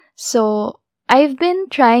So, I've been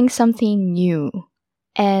trying something new,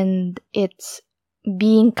 and it's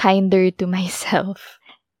being kinder to myself.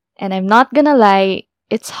 And I'm not gonna lie,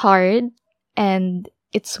 it's hard, and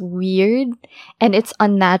it's weird, and it's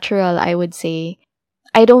unnatural, I would say.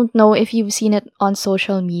 I don't know if you've seen it on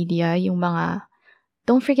social media, yung mga,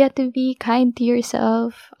 don't forget to be kind to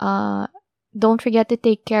yourself, don't forget to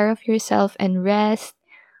take care of yourself and rest,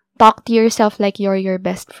 talk to yourself like you're your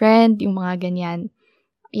best friend, yung mga ganyan.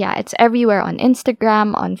 Yeah, it's everywhere on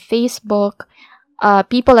Instagram, on Facebook.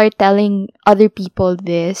 People are telling other people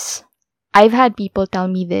this. I've had people tell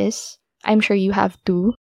me this. I'm sure you have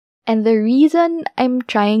too. And the reason I'm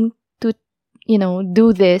trying to,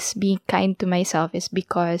 do this, be kind to myself, is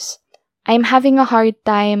because I'm having a hard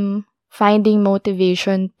time finding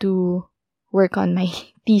motivation to work on my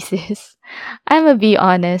thesis. I'm gonna be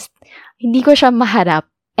honest. Hindi ko siya maharap.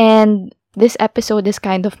 And this episode is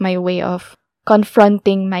kind of my way of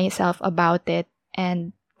confronting myself about it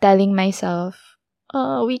and telling myself,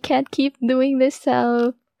 oh, we can't keep doing this,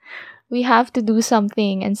 self. We have to do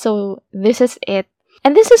something. And so this is it.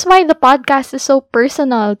 And this is why the podcast is so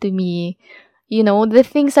personal to me. The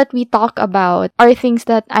things that we talk about are things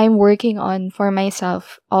that I'm working on for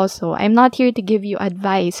myself also. I'm not here to give you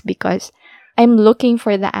advice because I'm looking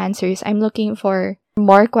for the answers. I'm looking for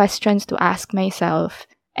more questions to ask myself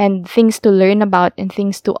and things to learn about and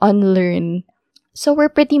things to unlearn. So we're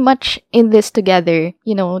pretty much in this together.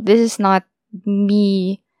 This is not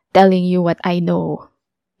me telling you what I know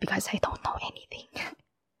because I don't know anything.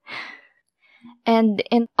 And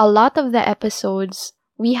in a lot of the episodes,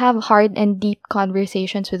 we have hard and deep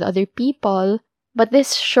conversations with other people, but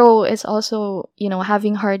this show is also,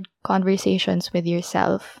 having hard conversations with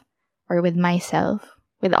yourself or with myself,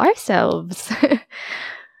 with ourselves.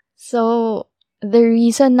 So, the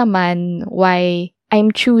reason naman why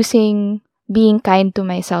I'm choosing being kind to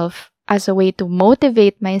myself as a way to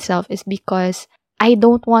motivate myself is because I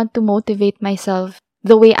don't want to motivate myself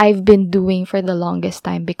the way I've been doing for the longest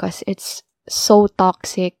time because it's so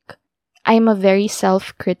toxic. I'm a very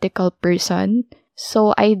self-critical person,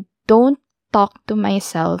 so I don't talk to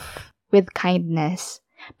myself with kindness.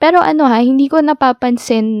 Pero hindi ko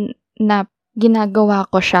napapansin na ginagawa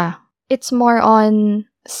ko siya. It's more on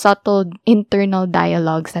subtle internal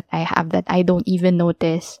dialogues that I have that I don't even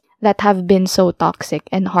notice that have been so toxic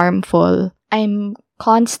and harmful. I'm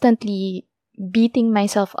constantly beating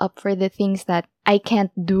myself up for the things that I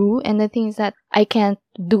can't do and the things that I can't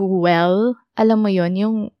do well. Alam mo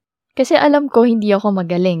yun, kasi alam ko hindi ako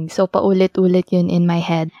magaling. So, paulit-ulit yun in my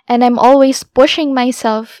head. And I'm always pushing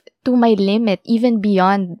myself to my limit, even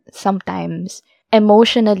beyond sometimes,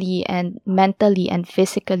 emotionally and mentally and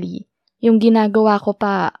physically. Yung ginagawa ko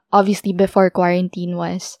pa, obviously before quarantine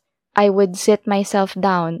was, I would sit myself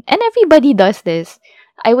down. And everybody does this.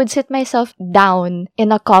 I would sit myself down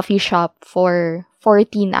in a coffee shop for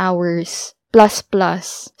 14 hours plus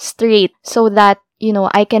straight so that,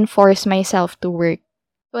 I can force myself to work.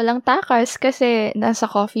 Walang takas kasi nasa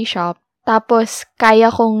coffee shop. Tapos, kaya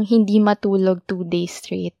kong hindi matulog 2 days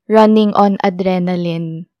straight. Running on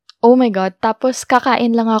adrenaline. Oh my God. Tapos,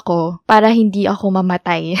 kakain lang ako para hindi ako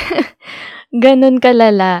mamatay. Ganun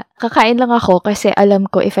kalala. Kakain lang ako kasi alam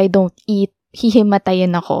ko if I don't eat,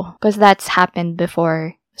 hihimatayin ako. Because that's happened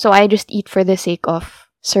before. So, I just eat for the sake of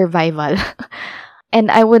survival. And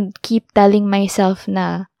I would keep telling myself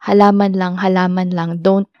na halaman lang,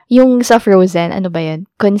 don't. Yung sa Frozen, ano ba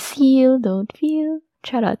yun? Conceal, don't feel.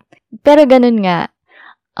 Charot. Pero ganun nga.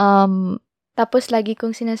 Tapos lagi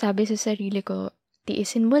kong sinasabi sa sarili ko,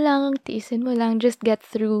 tiisin mo lang, just get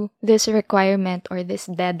through this requirement or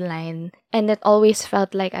this deadline. And it always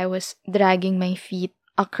felt like I was dragging my feet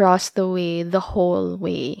across the way, the whole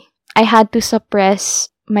way. I had to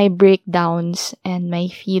suppress my breakdowns and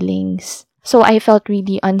my feelings. So I felt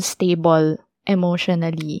really unstable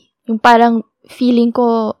emotionally. Yung parang feeling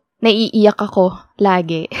ko naiiyak ako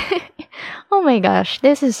lagi. Oh my gosh,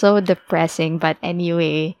 this is so depressing. But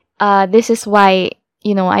anyway, this is why,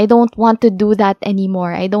 I don't want to do that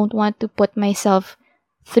anymore. I don't want to put myself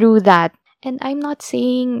through that. And I'm not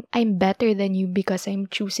saying I'm better than you because I'm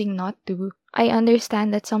choosing not to. I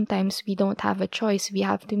understand that sometimes we don't have a choice. We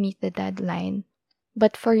have to meet the deadline.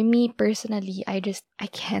 But for me personally, I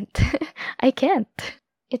can't. I can't.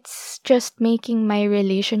 It's just making my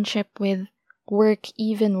relationship with work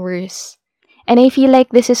even worse. And I feel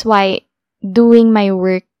like this is why doing my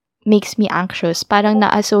work makes me anxious. Parang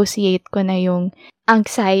na-associate ko na yung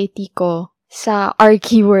anxiety ko sa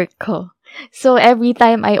archi work ko. So every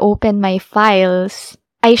time I open my files,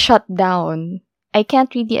 I shut down. I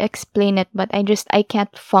can't really explain it, but I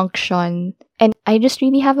can't function. And I just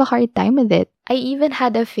really have a hard time with it. I even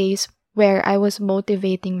had a phase where I was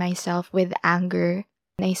motivating myself with anger.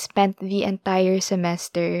 And I spent the entire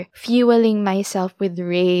semester fueling myself with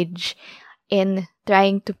rage in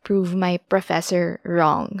trying to prove my professor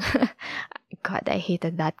wrong. God, I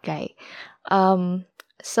hated that guy.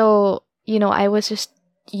 So, I was just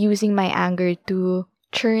using my anger to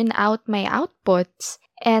churn out my outputs.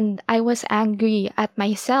 And I was angry at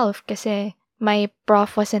myself kasi my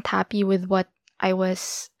prof wasn't happy with what I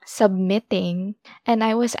was submitting. And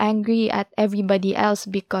I was angry at everybody else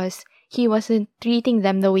because he wasn't treating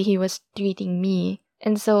them the way he was treating me.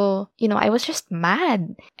 And so, I was just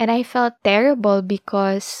mad. And I felt terrible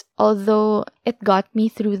because although it got me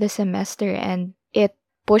through the semester and it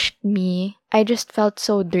pushed me, I just felt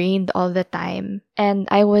so drained all the time. And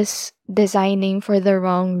I was designing for the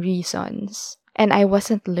wrong reasons. And I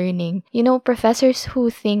wasn't learning. Professors who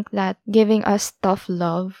think that giving us tough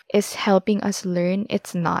love is helping us learn,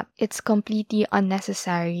 it's not. It's completely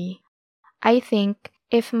unnecessary. I think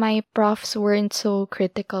if my profs weren't so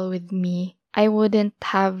critical with me, I wouldn't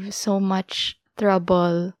have so much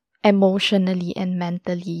trouble emotionally and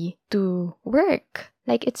mentally to work.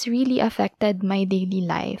 Like, it's really affected my daily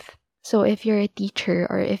life. So if you're a teacher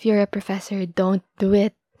or if you're a professor, don't do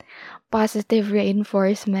it. Positive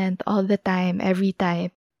reinforcement all the time, every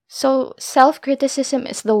time. So, self-criticism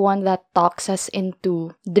is the one that talks us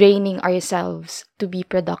into draining ourselves to be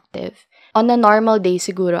productive. On a normal day,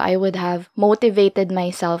 siguro, I would have motivated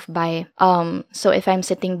myself by, so if I'm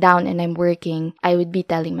sitting down and I'm working, I would be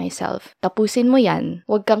telling myself, tapusin mo yan.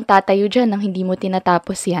 Huwag kang tatayo dyan nang hindi mo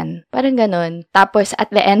tinatapos yan. Parang ganun. Tapos,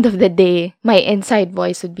 at the end of the day, my inside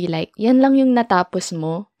voice would be like, yan lang yung natapos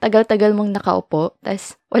mo. Tagal-tagal mong nakaupo,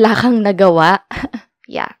 tas wala kang nagawa.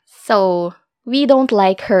 Yeah. So, we don't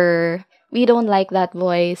like her. We don't like that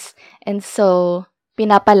voice. And so,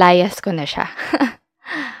 pinapalayas ko na siya.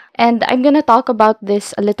 And I'm gonna talk about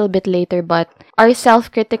this a little bit later, but our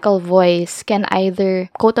self-critical voice can either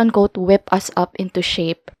quote-unquote whip us up into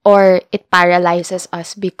shape or it paralyzes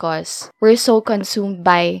us because we're so consumed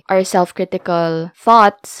by our self-critical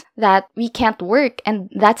thoughts that we can't work, and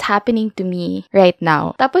that's happening to me right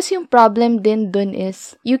now. Tapos yung problem din dun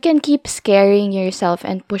is you can keep scaring yourself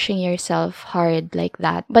and pushing yourself hard like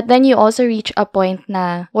that. But then you also reach a point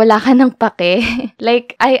na wala ka nang pake.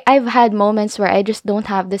 Like, I've had moments where I just don't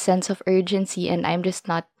have the sense of urgency and I'm just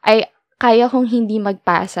not, kaya kong hindi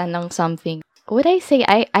magpasa ng something. Would I say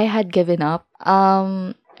I had given up?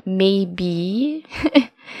 Maybe.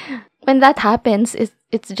 When that happens,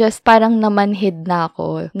 it's just parang namanhid na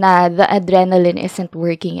ako na the adrenaline isn't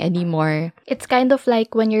working anymore. It's kind of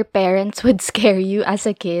like when your parents would scare you as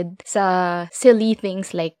a kid sa silly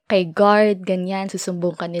things like kay guard, ganyan,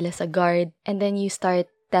 susumbong ka nila sa guard. And then you start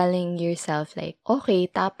telling yourself like, okay,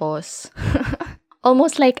 tapos.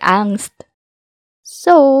 Almost like angst.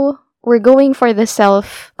 So, we're going for the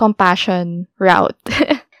self-compassion route.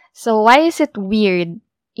 So, why is it weird?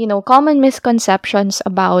 Common misconceptions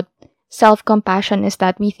about self-compassion is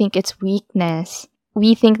that we think it's weakness.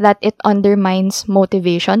 We think that it undermines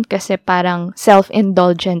motivation kasi parang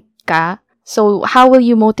self-indulgent ka. So, how will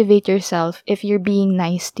you motivate yourself if you're being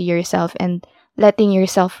nice to yourself and letting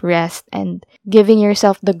yourself rest and giving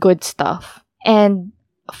yourself the good stuff? And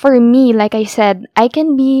for me, like I said, I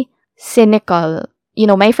can be cynical.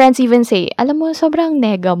 My friends even say, alam mo, sobrang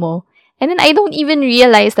nega mo. And then I don't even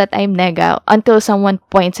realize that I'm nega until someone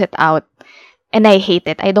points it out. And I hate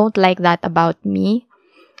it. I don't like that about me.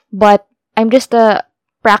 But I'm just a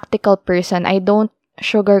practical person. I don't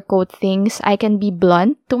sugarcoat things. I can be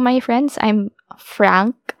blunt to my friends. I'm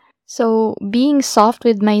frank. So being soft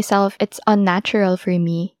with myself, it's unnatural for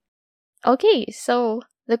me. Okay, so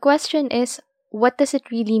the question is, what does it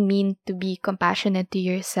really mean to be compassionate to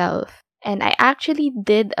yourself? And I actually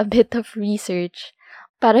did a bit of research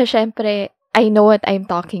para syempre, I know what I'm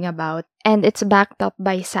talking about. And it's backed up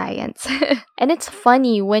by science. And it's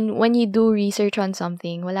funny when you do research on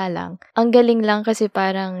something, wala lang. Ang galing lang kasi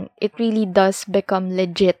parang it really does become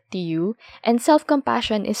legit to you. And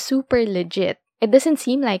self-compassion is super legit. It doesn't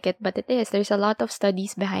seem like it, but it is. There's a lot of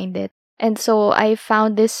studies behind it. And so I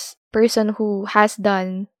found this person who has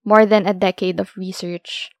done more than a decade of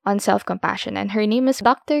research on self-compassion. And her name is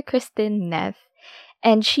Dr. Kristin Neff.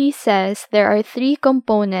 And she says there are 3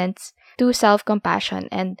 components to self-compassion.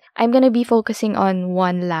 And I'm going to be focusing on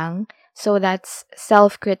one lang. So that's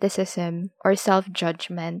self-criticism or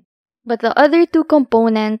self-judgment. But the other 2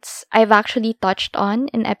 components I've actually touched on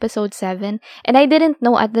in episode 7. And I didn't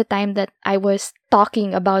know at the time that I was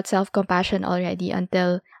talking about self-compassion already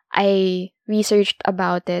until I researched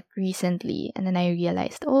about it recently and then I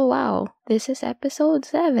realized, oh wow, this is episode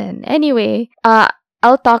 7. Anyway,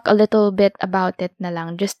 I'll talk a little bit about it na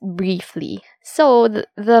lang, just briefly. So,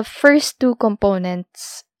 the first two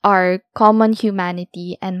components are common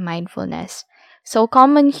humanity and mindfulness. So,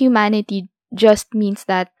 common humanity just means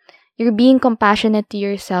that you're being compassionate to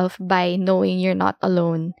yourself by knowing you're not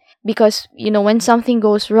alone. Because, when something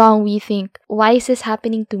goes wrong, we think, why is this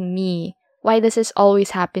happening to me? Why does this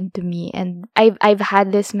always happen to me? And I've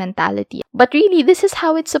had this mentality. But really, this is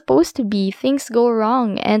how it's supposed to be. Things go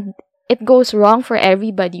wrong and it goes wrong for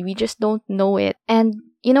everybody. We just don't know it. And,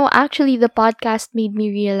 actually, the podcast made me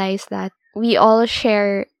realize that we all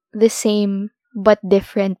share the same but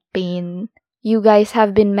different pain. You guys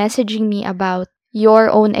have been messaging me about your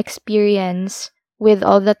own experience with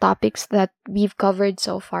all the topics that we've covered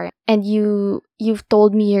so far. And you've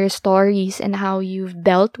told me your stories and how you've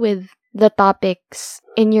dealt with the topics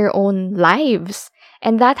in your own lives.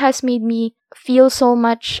 And that has made me feel so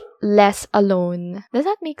much less alone. Does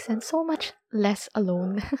that make sense? So much less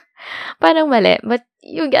alone. Parang mali, but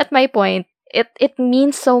you get my point. It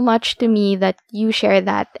means so much to me that you share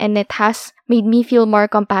that, and it has made me feel more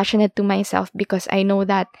compassionate to myself because I know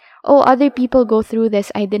that, oh, other people go through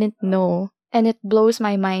this I didn't know. And it blows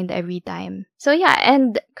my mind every time. So yeah,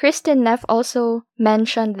 and Kristin Neff also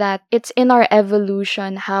mentioned that it's in our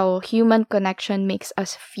evolution how human connection makes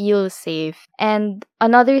us feel safe. And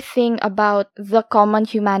another thing about the common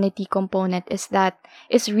humanity component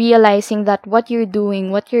is realizing that what you're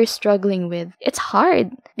doing, what you're struggling with, it's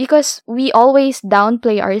hard. Because we always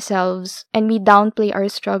downplay ourselves and we downplay our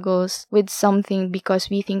struggles with something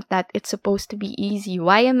because we think that it's supposed to be easy.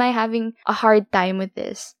 Why am I having a hard time with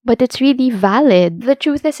this? But it's really valid. The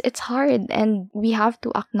truth is it's hard and we have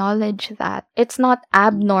to acknowledge that. It's not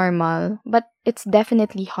abnormal, but it's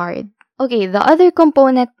definitely hard. Okay, the other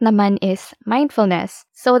component naman is mindfulness.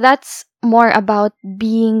 So that's more about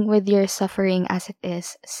being with your suffering as it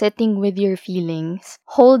is, sitting with your feelings,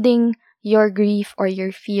 holding your grief or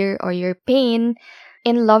your fear or your pain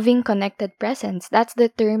in loving connected presence. That's the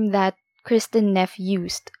term that Kristin Neff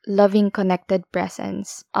used, loving connected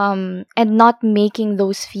presence. And not making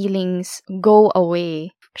those feelings go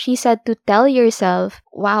away. She said to tell yourself,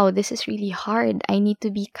 wow, this is really hard. I need to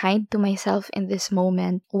be kind to myself in this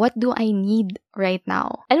moment. What do I need right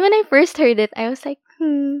now? And when I first heard it, I was like,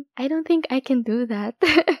 I don't think I can do that.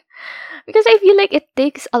 Because I feel like it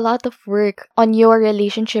takes a lot of work on your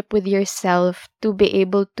relationship with yourself to be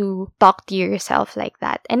able to talk to yourself like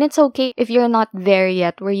that. And it's okay if you're not there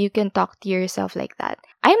yet where you can talk to yourself like that.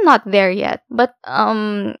 I'm not there yet, but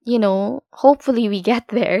hopefully we get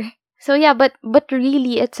there. So yeah, but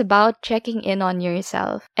really it's about checking in on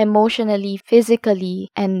yourself emotionally, physically,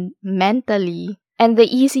 and mentally. And the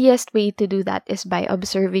easiest way to do that is by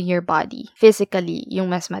observing your body physically, yung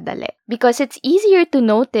mas madali. Because it's easier to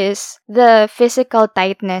notice the physical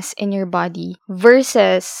tightness in your body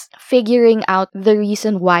versus figuring out the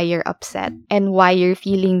reason why you're upset and why you're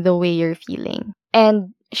feeling the way you're feeling.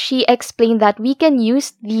 And she explained that we can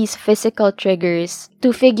use these physical triggers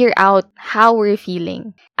to figure out how we're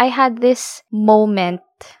feeling. I had this moment,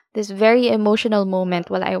 this very emotional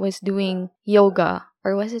moment while I was doing yoga.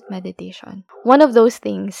 Or was it meditation? One of those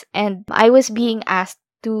things. And I was being asked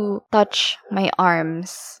to touch my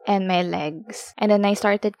arms and my legs. And then I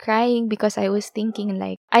started crying because I was thinking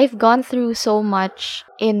like, I've gone through so much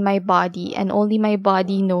in my body and only my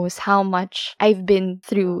body knows how much I've been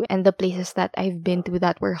through and the places that I've been to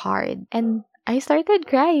that were hard. And I started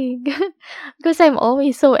crying because I'm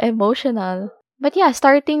always so emotional. But yeah,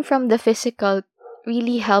 starting from the physical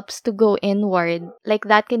really helps to go inward. Like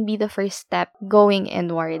that can be the first step, going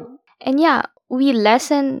inward. And yeah, we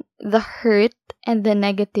lessen the hurt and the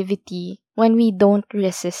negativity when we don't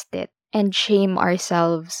resist it and shame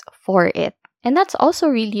ourselves for it. And that's also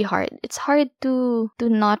really hard. It's hard to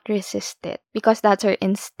not resist it because that's our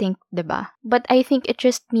instinct, diba? But I think it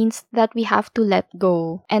just means that we have to let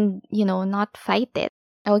go and, not fight it.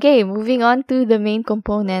 Okay, moving on to the main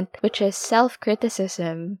component, which is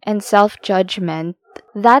self-criticism and self-judgment.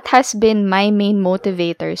 That has been my main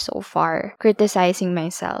motivator so far, criticizing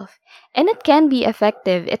myself. And it can be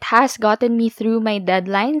effective. It has gotten me through my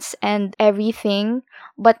deadlines and everything.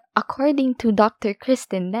 But according to Dr.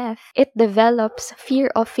 Kristin Neff, it develops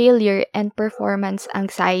fear of failure and performance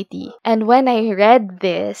anxiety. And when I read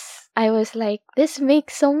this, I was like, this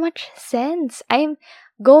makes so much sense. I'm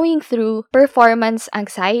going through performance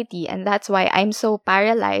anxiety, and that's why I'm so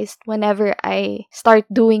paralyzed whenever I start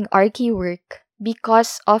doing archi work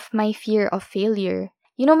because of my fear of failure.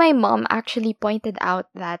 My mom actually pointed out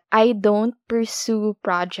that I don't pursue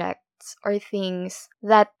projects projects or things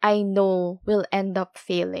that I know will end up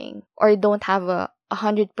failing or don't have a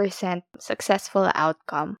 100% successful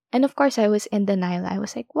outcome. And of course, I was in denial. I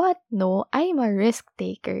was like, what? No, I am a risk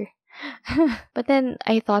taker. But then,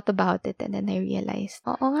 I thought about it and then I realized,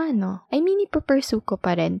 oo nga no. I mean, ipapursue ko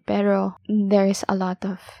pa rin, pero there's a lot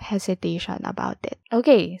of hesitation about it.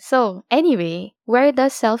 Okay, so anyway, where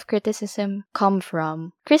does self-criticism come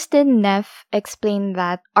from? Kristin Neff explained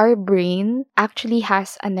that our brain actually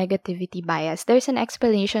has a negativity bias. There's an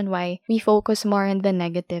explanation why we focus more on the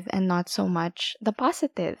negative and not so much the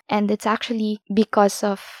positive. And it's actually because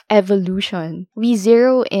of evolution. We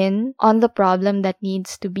zero in on the problem that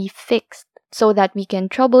needs to be fixed so that we can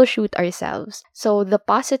troubleshoot ourselves. So the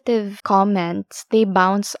positive comments, they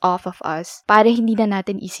bounce off of us para hindi na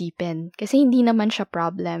natin isipin kasi hindi naman siya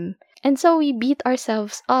problem. And so we beat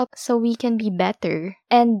ourselves up so we can be better.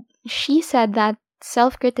 And she said that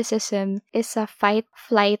self-criticism is a fight,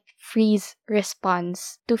 flight, freeze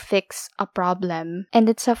response to fix a problem. And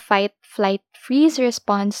it's a fight, flight, freeze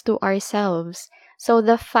response to ourselves. So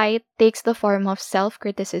the fight takes the form of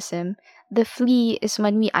self-criticism. The flee is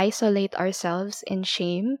when we isolate ourselves in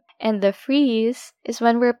shame. And the freeze is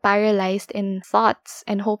when we're paralyzed in thoughts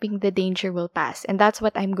and hoping the danger will pass. And that's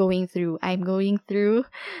what I'm going through. I'm going through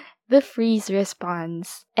the freeze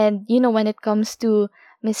response. And when it comes to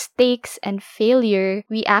mistakes and failure,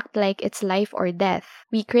 we act like it's life or death.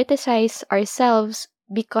 We criticize ourselves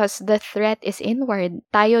because the threat is inward.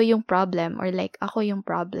 Tayo yung problem, or like ako yung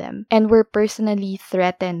problem. And we're personally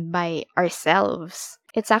threatened by ourselves.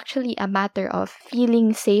 It's actually a matter of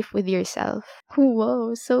feeling safe with yourself.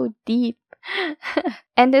 Whoa, so deep.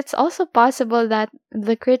 And it's also possible that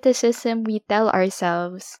the criticism we tell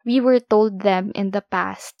ourselves, we were told them in the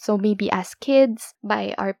past. So maybe as kids,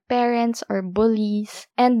 by our parents or bullies.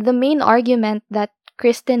 And the main argument that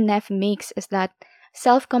Kristin Neff makes is that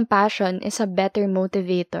self-compassion is a better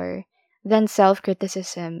motivator than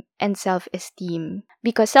self-criticism and self-esteem.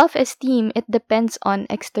 Because self-esteem, it depends on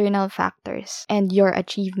external factors and your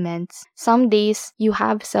achievements. Some days you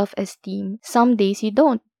have self-esteem, some days you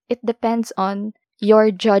don't. It depends on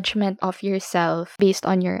your judgment of yourself based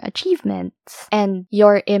on your achievements and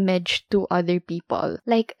your image to other people.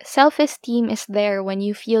 Like, self-esteem is there when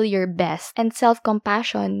you feel your best, and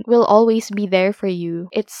self-compassion will always be there for you.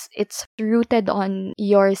 It's rooted on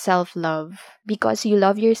your self-love because you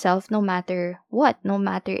love yourself no matter what, no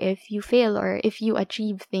matter if you fail or if you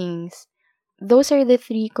achieve things. Those are the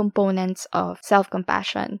three components of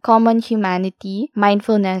self-compassion: common humanity,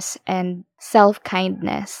 mindfulness, and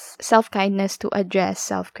self-kindness. Self-kindness to address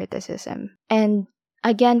self-criticism. And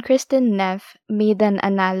again, Kristin Neff made an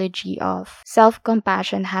analogy of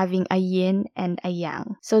self-compassion having a yin and a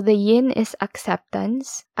yang. So the yin is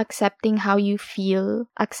acceptance, accepting how you feel,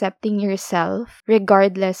 accepting yourself,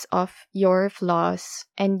 regardless of your flaws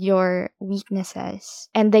and your weaknesses.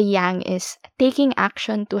 And the yang is taking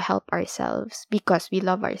action to help ourselves because we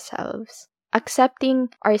love ourselves. Accepting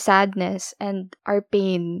our sadness and our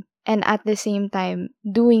pain, and at the same time,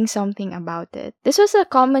 doing something about it. This was a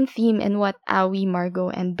common theme in what Awi, Margot,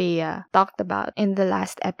 and Bea talked about in the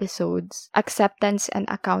last episodes. Acceptance and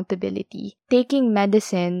accountability. Taking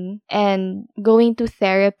medicine and going to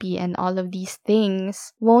therapy and all of these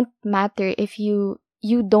things won't matter if you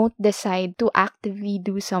don't decide to actively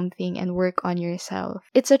do something and work on yourself.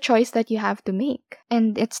 It's a choice that you have to make.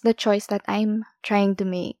 And it's the choice that I'm trying to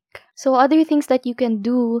make. So other things that you can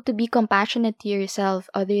do to be compassionate to yourself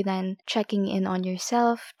other than checking in on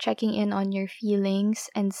yourself, checking in on your feelings,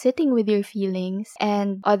 and sitting with your feelings,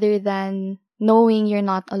 and other than knowing you're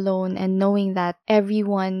not alone and knowing that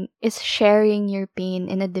everyone is sharing your pain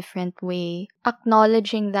in a different way,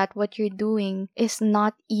 acknowledging that what you're doing is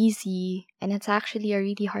not easy and it's actually a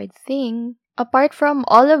really hard thing. Apart from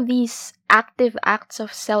all of these active acts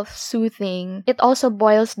of self-soothing, it also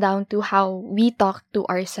boils down to how we talk to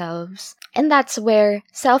ourselves. And that's where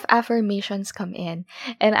self-affirmations come in.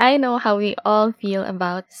 And I know how we all feel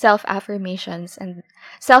about self-affirmations, and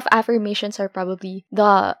self-affirmations are probably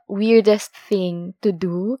the weirdest thing to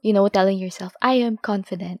do. Telling yourself, I am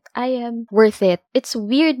confident, I am worth it. It's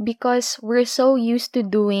weird because we're so used to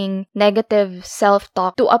doing negative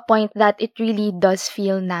self-talk to a point that it really does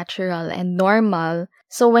feel natural and normal.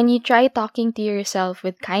 So when you try talking to yourself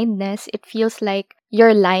with kindness, it feels like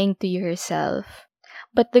you're lying to yourself.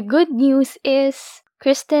 But the good news is,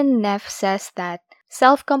 Kristin Neff says that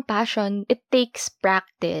self-compassion, it takes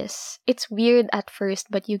practice. It's weird at first,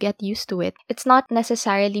 but you get used to it. It's not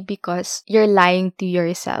necessarily because you're lying to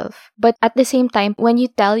yourself. But at the same time, when you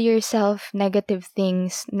tell yourself negative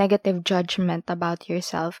things, negative judgment about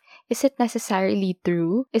yourself, is it necessarily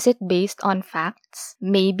true? Is it based on facts?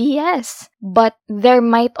 Maybe yes. But there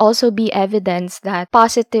might also be evidence that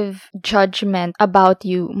positive judgment about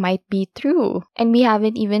you might be true. And we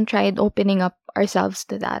haven't even tried opening up ourselves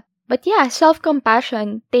to that. But yeah,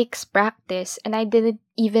 self-compassion takes practice, and I didn't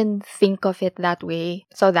even think of it that way.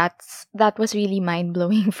 So that was really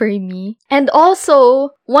mind-blowing for me. And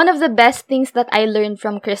also, one of the best things that I learned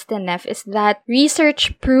from Kristin Neff is that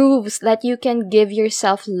research proves that you can give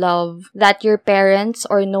yourself love that your parents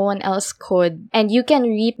or no one else could. And you can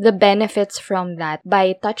reap the benefits from that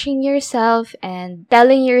by touching yourself and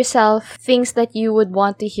telling yourself things that you would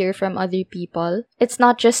want to hear from other people. It's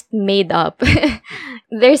not just made up.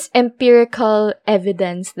 There's empirical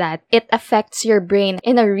evidence that it affects your brain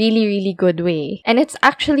in a really, really good way. And it's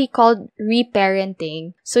actually called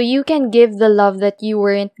reparenting. So you can give the love that you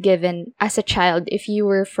weren't given as a child if you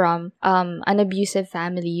were from an abusive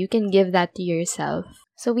family. You can give that to yourself.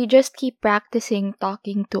 So we just keep practicing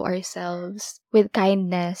talking to ourselves with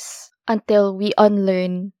kindness until we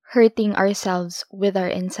unlearn hurting ourselves with our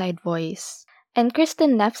inside voice. And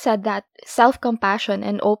Kristin Neff said that self-compassion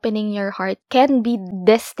and opening your heart can be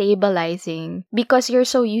destabilizing because you're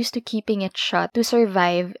so used to keeping it shut to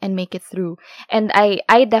survive and make it through. And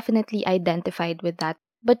I definitely identified with that.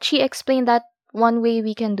 But she explained that one way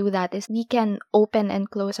we can do that is we can open and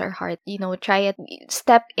close our heart. Try it,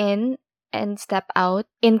 step in and step out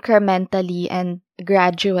incrementally, and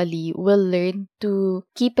gradually we'll learn to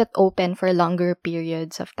keep it open for longer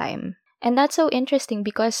periods of time. And that's so interesting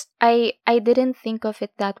because I didn't think of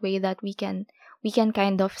it that way, that we can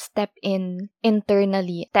kind of step in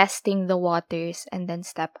internally, testing the waters, and then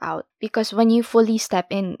step out. Because when you fully step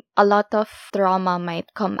in, a lot of trauma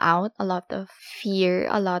might come out, a lot of fear,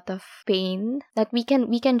 a lot of pain, that we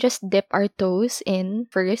can just dip our toes in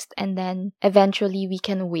first, and then eventually we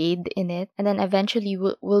can wade in it, and then eventually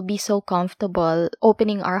we'll be so comfortable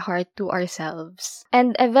opening our heart to ourselves.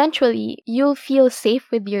 And eventually you'll feel safe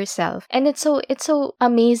with yourself. And it's so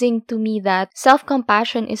amazing to me that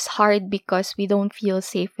self-compassion is hard because we don't feel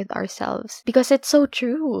safe with ourselves. Because it's so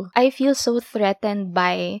true. I feel so threatened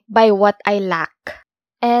by what I lack.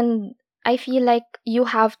 And I feel like you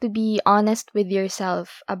have to be honest with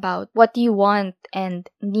yourself about what you want and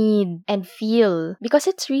need and feel. Because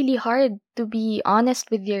it's really hard to be honest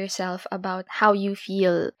with yourself about how you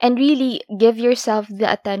feel and really give yourself the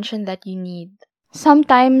attention that you need.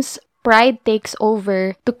 Sometimes pride takes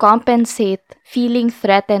over to compensate feeling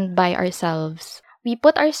threatened by ourselves. We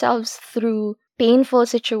put ourselves through painful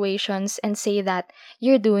situations and say that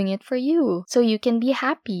you're doing it for you, so you can be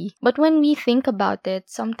happy. But when we think about it,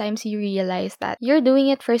 sometimes you realize that you're doing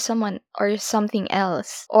it for someone or something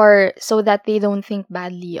else, or so that they don't think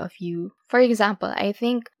badly of you. For example, I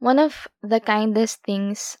think one of the kindest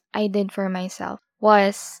things I did for myself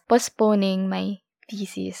was postponing my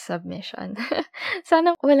thesis submission.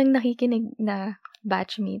 Sana walang nakikinig na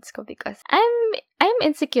batchmates ko because I'm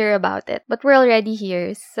insecure about it. But we're already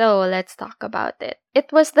here, so let's talk about it. It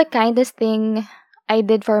was the kindest thing I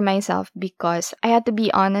did for myself because I had to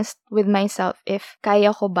be honest with myself if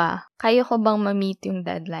kaya ko bang ma-meet yung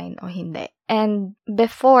deadline o hindi. And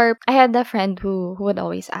before, I had a friend who would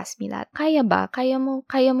always ask me that, kaya ba? Kaya mo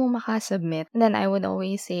makasubmit? And then I would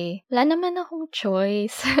always say, wala naman akong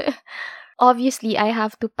choice. Obviously, I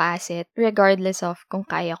have to pass it regardless of kung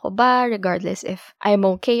kaya ko ba, regardless if I'm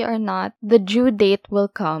okay or not. The due date will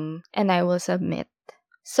come and I will submit.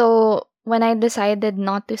 So, when I decided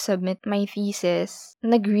not to submit my thesis,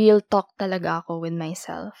 nag-real talk talaga ako with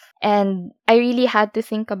myself. And I really had to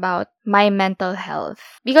think about my mental health.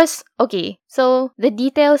 Because, okay, so the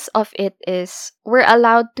details of it is we're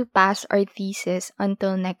allowed to pass our thesis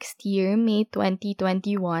until next year, May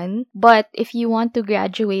 2021. But if you want to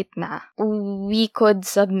graduate na, we could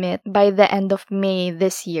submit by the end of May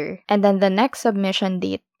this year. And then the next submission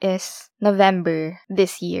date is November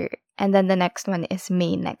this year. And then the next one is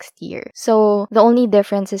May next year. So, the only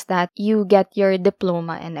difference is that you get your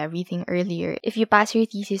diploma and everything earlier if you pass your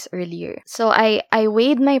thesis earlier. So, I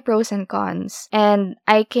weighed my pros and cons, and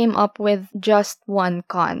I came up with just one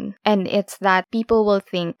con. And it's that people will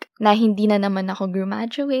think na hindi na naman ako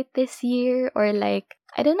graduate this year, or like,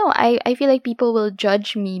 I don't know, I feel like people will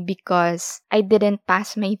judge me because I didn't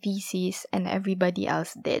pass my thesis and everybody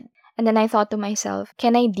else did. And then I thought to myself,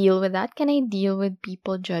 can I deal with that? Can I deal with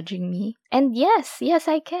people judging me? And yes,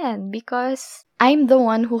 I can, because I'm the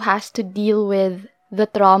one who has to deal with the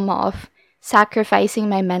trauma of sacrificing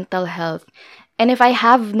my mental health. And if I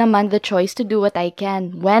have naman the choice to do what I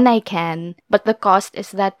can when I can, but the cost is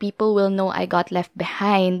that people will know I got left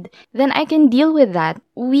behind, then I can deal with that.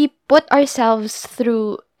 We put ourselves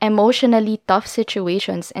through emotionally tough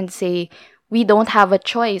situations and say we don't have a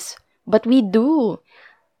choice, but we do.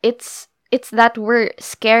 It's that we're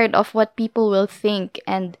scared of what people will think,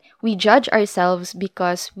 and we judge ourselves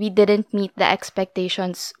because we didn't meet the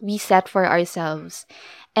expectations we set for ourselves.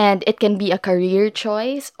 And it can be a career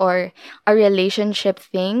choice or a relationship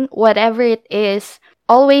thing, whatever it is.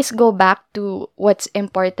 Always go back to what's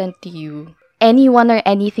important to you. Anyone or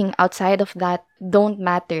anything outside of that don't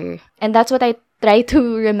matter. And that's what I try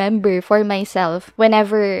to remember for myself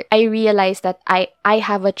whenever I realize that I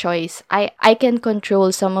have a choice. I can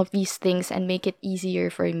control some of these things and make it easier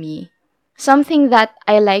for me. Something that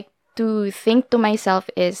I like to think to myself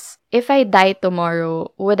is, if I die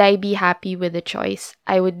tomorrow, would I be happy with the choice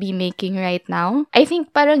I would be making right now? I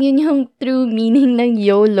think parang yun yung true meaning ng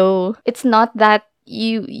YOLO. It's not that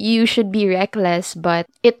you should be reckless, but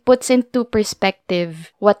it puts into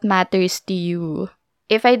perspective what matters to you.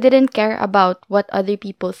 If I didn't care about what other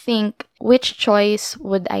people think, which choice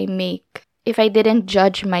would I make? If I didn't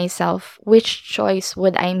judge myself, which choice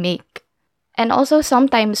would I make? And also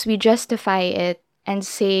sometimes we justify it and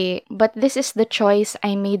say, but this is the choice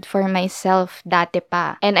I made for myself dati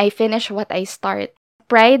pa, and I finish what I start.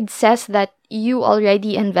 Pride says that you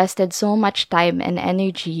already invested so much time and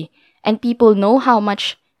energy, and people know how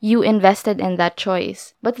much you invested in that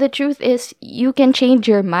choice. But the truth is, you can change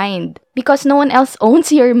your mind because no one else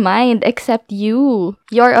owns your mind except you.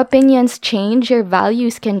 Your opinions change, your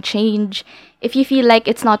values can change. If you feel like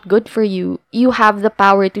it's not good for you, you have the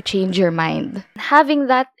power to change your mind. Having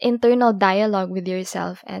that internal dialogue with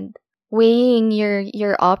yourself and weighing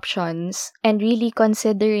your options and really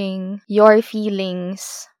considering your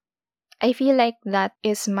feelings, I feel like that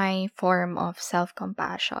is my form of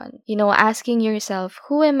self-compassion. Asking yourself,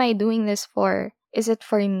 who am I doing this for? Is it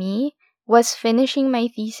for me? Was finishing my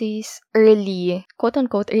thesis early, quote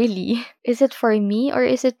unquote early, is it for me, or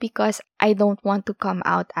is it because I don't want to come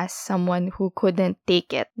out as someone who couldn't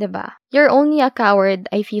take it, diba? You're only a coward,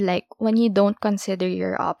 I feel like, when you don't consider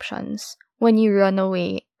your options, when you run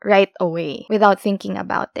away right away without thinking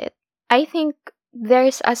about it. I think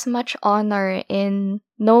there's as much honor in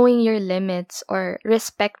knowing your limits or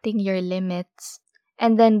respecting your limits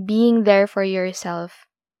and then being there for yourself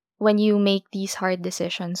when you make these hard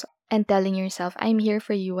decisions and telling yourself, I'm here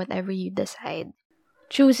for you, whatever you decide.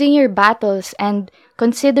 Choosing your battles and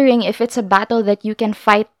considering if it's a battle that you can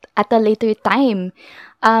fight at a later time.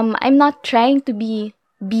 I'm not trying to be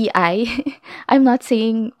BI. I'm not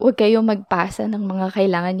saying wag kayo magpasa ng mga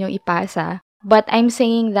kailangan nyo ipasa. But I'm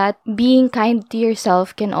saying that being kind to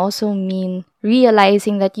yourself can also mean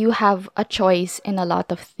realizing that you have a choice in a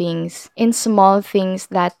lot of things, in small things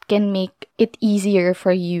that can make it easier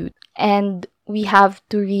for you. And we have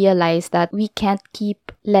to realize that we can't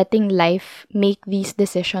keep letting life make these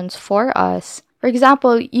decisions for us. For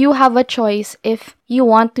example, you have a choice if you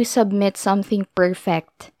want to submit something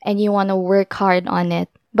perfect and you want to work hard on it.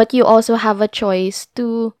 But you also have a choice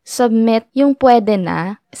to submit yung pwede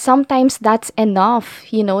na. Sometimes that's enough,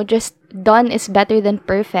 just done is better than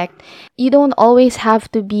perfect. You don't always have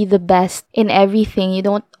to be the best in everything. You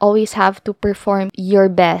don't always have to perform your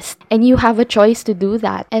best. And you have a choice to do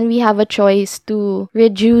that. And we have a choice to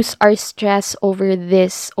reduce our stress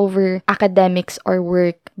over academics or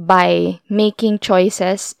work by making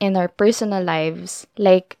choices in our personal lives.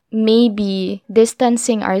 Like, maybe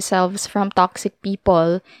distancing ourselves from toxic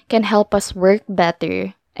people can help us work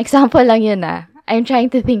better. Example lang yun ah. I'm trying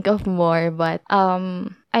to think of more, but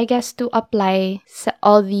I guess to apply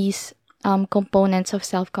all these components of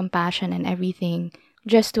self-compassion and everything,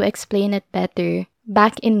 just to explain it better,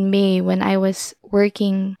 back in May when I was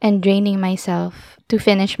working and draining myself to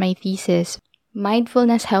finish my thesis,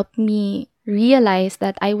 mindfulness helped me realize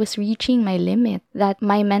that I was reaching my limit, that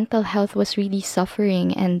my mental health was really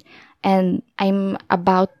suffering, and I'm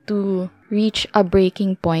about to reach a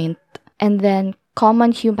breaking point. And then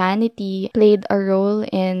common humanity played a role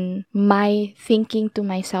in my thinking to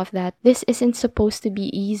myself that this isn't supposed to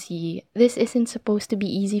be easy. This isn't supposed to be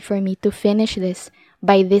easy for me to finish this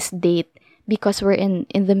by this date because we're in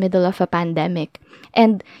the middle of a pandemic.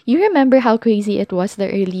 And you remember how crazy it was,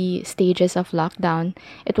 the early stages of lockdown.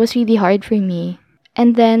 It was really hard for me.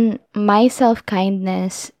 And then my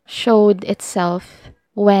self-kindness showed itself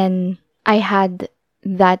when I had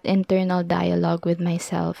that internal dialogue with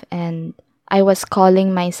myself, and I was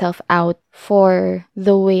calling myself out for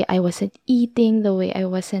the way I wasn't eating, the way I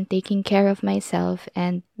wasn't taking care of myself,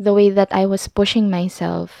 and the way that I was pushing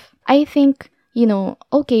myself. I think,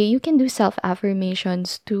 okay, you can do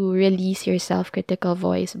self-affirmations to release your self-critical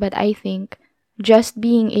voice, but I think just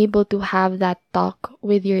being able to have that talk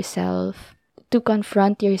with yourself, to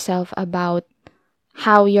confront yourself about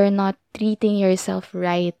how you're not treating yourself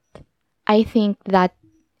right, I think that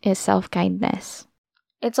is self-kindness.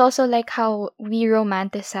 It's also like how we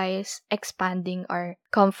romanticize expanding our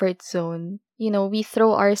comfort zone. We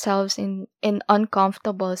throw ourselves in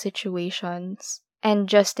uncomfortable situations and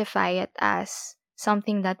justify it as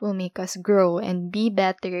something that will make us grow and be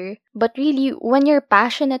better. But really, when you're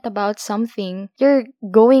passionate about something, you're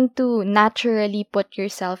going to naturally put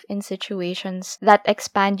yourself in situations that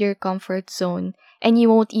expand your comfort zone, and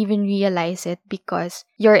you won't even realize it because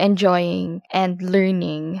you're enjoying and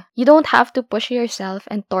learning. You don't have to push yourself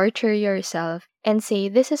and torture yourself and say,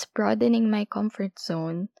 this is broadening my comfort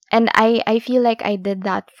zone. And I feel like I did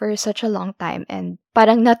that for such a long time, and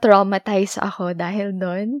parang na-traumatize ako dahil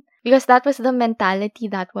doon. Because that was the mentality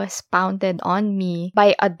that was pounded on me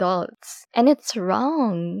by adults. And it's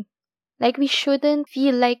wrong. Like, we shouldn't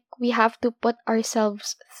feel like we have to put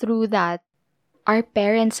ourselves through that. Our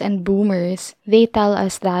parents and boomers, they tell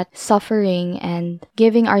us that suffering and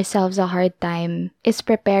giving ourselves a hard time is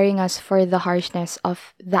preparing us for the harshness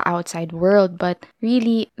of the outside world. But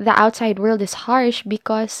really, the outside world is harsh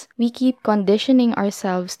because we keep conditioning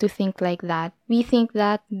ourselves to think like that. We think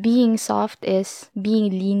that being soft is being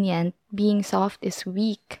lenient, being soft is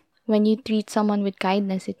weak. When you treat someone with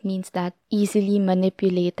kindness, it means that easily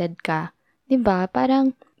manipulated ka. Diba?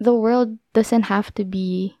 Parang the world doesn't have to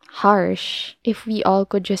be harsh if we all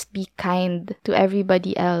could just be kind to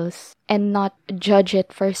everybody else and not judge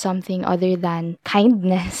it for something other than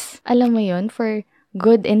kindness. Alam mo yun, for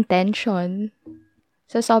good intention.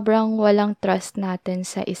 So, sobrang walang trust natin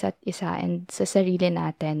sa isa't isa and sa sarili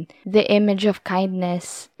natin. The image of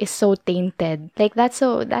kindness is so tainted. Like, that's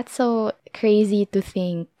so crazy to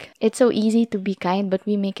think. It's so easy to be kind, but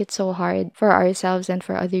we make it so hard for ourselves and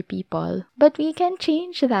for other people. But we can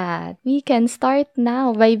change that. We can start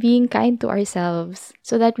now by being kind to ourselves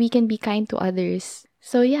so that we can be kind to others.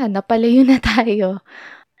 So, yeah, napalayo na tayo.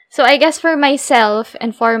 So, I guess for myself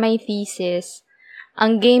and for my thesis,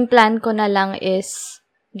 ang game plan ko na lang is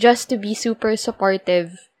just to be super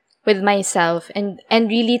supportive with myself and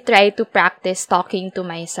really try to practice talking to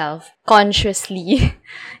myself consciously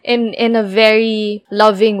in a very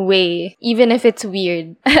loving way, even if it's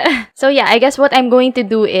weird. So yeah, I guess what I'm going to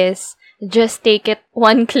do is just take it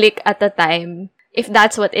one click at a time, if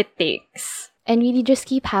that's what it takes. And really just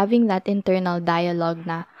keep having that internal dialogue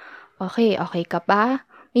na, okay ka ba?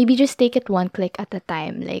 Maybe just take it one click at a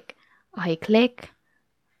time. Like, okay, click.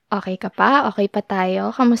 Okay ka pa? Okay pa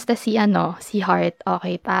tayo? Kamusta si si heart?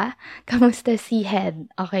 Okay pa? Kamusta si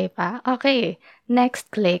head? Okay pa? Okay.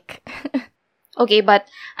 Next click. Okay,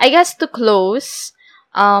 but I guess to close,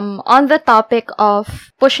 on the topic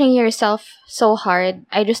of pushing yourself so hard,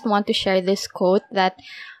 I just want to share this quote that,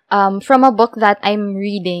 from a book that I'm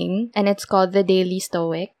reading, and it's called The Daily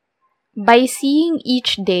Stoic. By seeing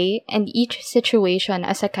each day and each situation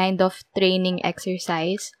as a kind of training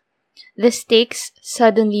exercise, the stakes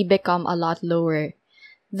suddenly become a lot lower.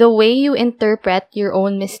 The way you interpret your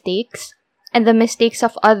own mistakes and the mistakes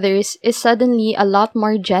of others is suddenly a lot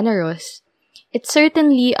more generous. It's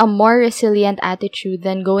certainly a more resilient attitude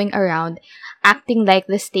than going around acting like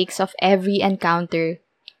the stakes of every encounter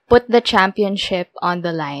put the championship on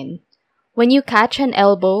the line. When you catch an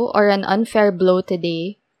elbow or an unfair blow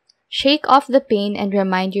today, shake off the pain and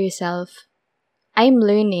remind yourself, I'm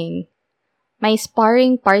learning. My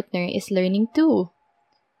sparring partner is learning too.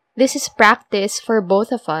 This is practice for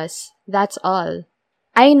both of us, that's all.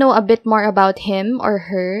 I know a bit more about him or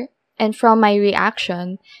her, and from my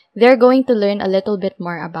reaction, they're going to learn a little bit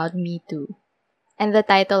more about me too. And the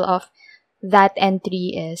title of that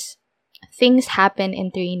entry is Things Happen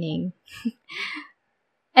in Training.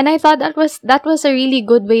 And I thought that was a really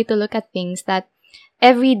good way to look at things, that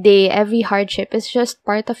every day, every hardship is just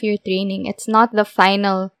part of your training. It's not the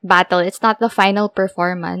final battle. It's not the final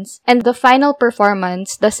performance. And the final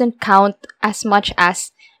performance doesn't count as much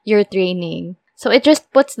as your training. So it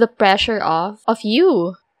just puts the pressure off of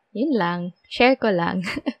you. Yun lang. Share ko lang.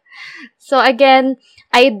 So again,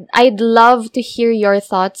 I'd love to hear your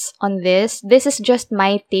thoughts on this. This is just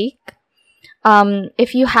my take.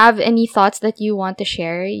 If you have any thoughts that you want to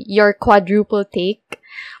share, your quadruple take,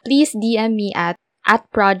 please DM me at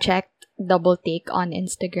Project Double Take on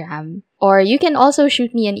Instagram. Or you can also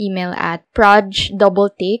shoot me an email at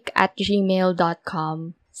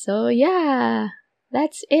projdoubletake@gmail.com. So yeah.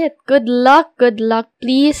 That's it. Good luck. Good luck.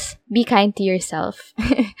 Please be kind to yourself.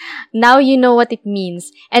 Now you know what it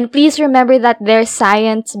means. And please remember that there's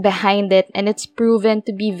science behind it and it's proven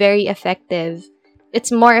to be very effective.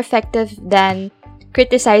 It's more effective than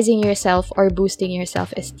criticizing yourself or boosting your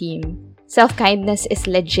self-esteem. Self-kindness is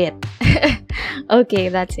legit. Okay,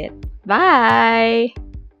 that's it. Bye!